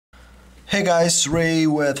Hey guys, Ray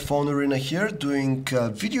with PhoneArena here doing a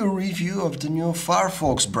video review of the new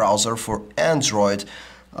Firefox browser for Android.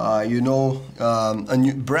 A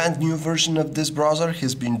brand new version of this browser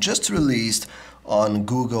has been just released on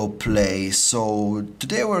Google Play. So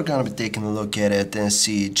today we're gonna be taking a look at it and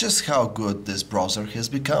see just how good this browser has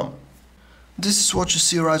become. This is what you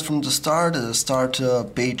see right from the start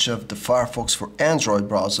page of the Firefox for Android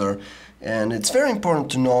browser, and it's very important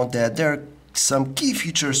to note that there are some key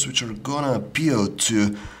features which are gonna appeal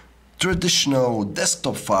to traditional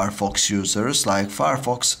desktop Firefox users, like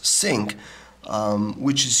Firefox Sync,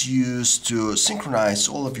 which is used to synchronize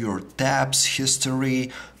all of your tabs,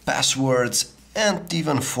 history, passwords, and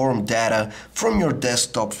even form data from your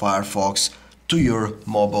desktop Firefox to your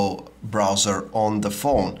mobile browser on the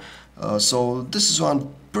phone. So this is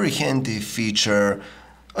one pretty handy feature,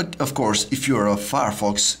 of course, if you're a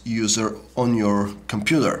Firefox user on your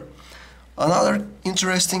computer. Another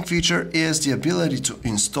interesting feature is the ability to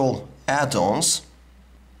install add-ons.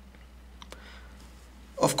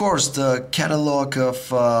 Of course, the catalog of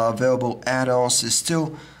available add-ons is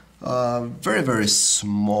still very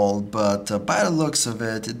small, but by the looks of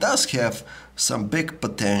it, it does have some big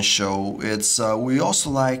potential. We also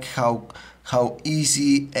like how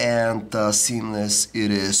easy and seamless it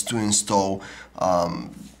is to install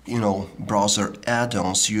browser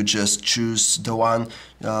add-ons. You just choose the one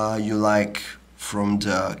you like from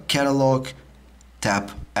the catalog,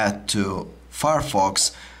 tap Add to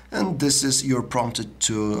Firefox, and you're prompted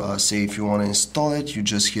to say if you want to install it. You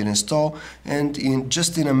just hit install, and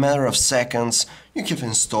in a matter of seconds you have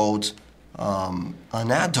installed an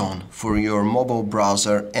add-on for your mobile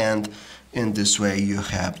browser, and in this way you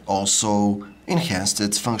have also enhanced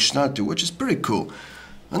its functionality, which is pretty cool.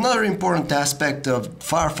 Another important aspect of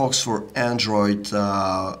Firefox for Android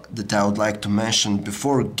that I would like to mention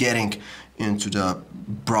before getting into the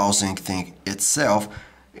browsing thing itself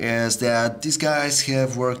is that these guys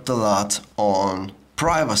have worked a lot on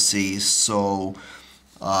privacy. So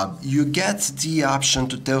you get the option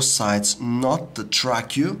to tell sites not to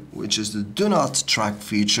track you, which is the do not track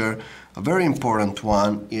feature, a very important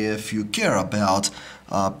one if you care about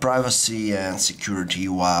privacy and security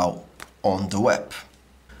while on the web.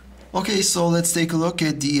 Okay, so let's take a look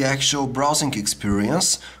at the actual browsing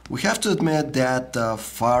experience. We have to admit that the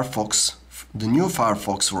new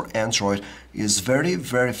Firefox for Android is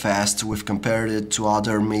very fast. We've compared it to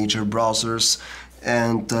other major browsers,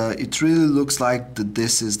 and it really looks like that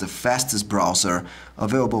this is the fastest browser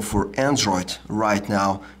available for Android right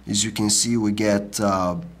now. As you can see, we get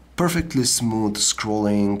perfectly smooth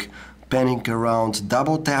scrolling, panning around,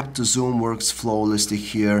 double tap to zoom works flawlessly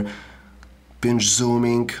here, pinch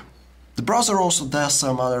zooming. The browser also does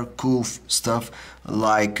some other cool stuff,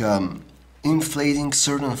 like inflating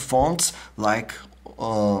certain fonts, like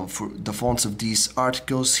for the fonts of these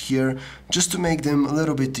articles here, just to make them a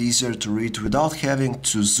little bit easier to read without having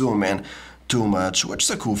to zoom in too much, which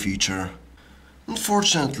is a cool feature.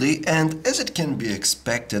 Unfortunately, and as it can be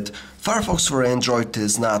expected, Firefox for Android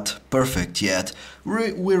is not perfect yet.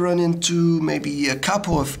 We run into maybe a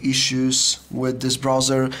couple of issues with this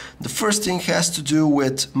browser. The first thing has to do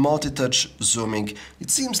with multi-touch zooming. It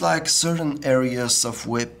seems like certain areas of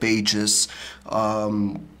web pages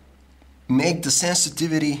make the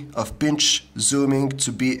sensitivity of pinch zooming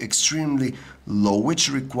to be extremely low, which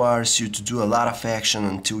requires you to do a lot of action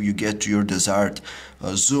until you get to your desired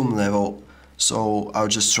zoom level. So I'll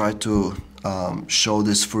just try to show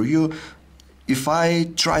this for you. If I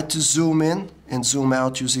try to zoom in and zoom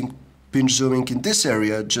out using pinch zooming in this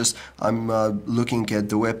area, I'm looking at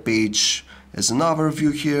the web page as an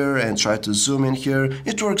overview here and try to zoom in here.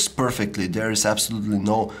 It works perfectly. There is absolutely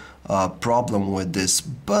no problem with this.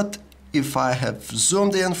 But if I have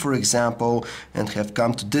zoomed in, for example, and have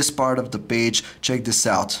come to this part of the page, check this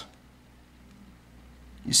out.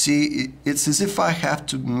 You see, it's as if I have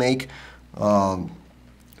to make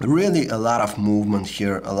really a lot of movement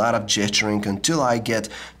here, a lot of gesturing until I get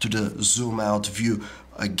to the zoom out view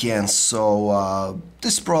again. So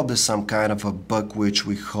this is probably some kind of a bug which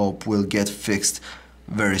we hope will get fixed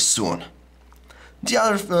very soon. The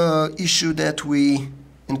other issue that we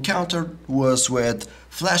encountered was with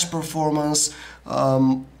Flash performance.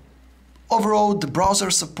 Overall, the browser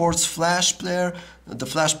supports Flash Player, the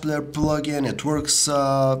Flash Player plugin. It works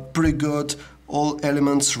pretty good. All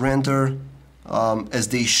elements render as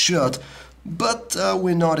they should, but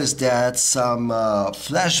we noticed that some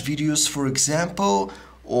Flash videos, for example,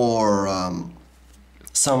 or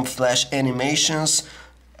some Flash animations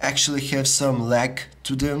actually have some lag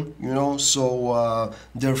to them, you know, so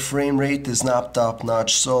their frame rate is not top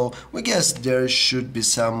notch. So we guess there should be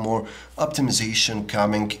some more optimization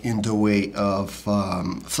coming in the way of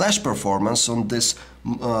flash performance on this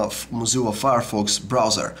Mozilla Firefox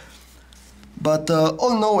browser. But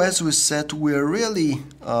all in all, as we said, we're really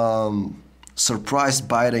surprised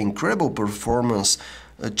by the incredible performance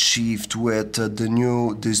achieved with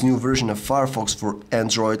this new version of Firefox for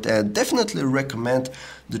Android, and definitely recommend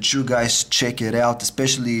that you guys check it out,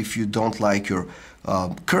 especially if you don't like your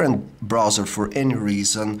current browser for any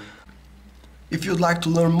reason. If you'd like to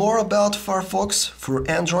learn more about Firefox for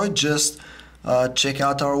Android, just check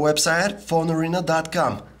out our website,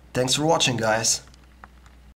 PhoneArena.com. Thanks for watching, guys.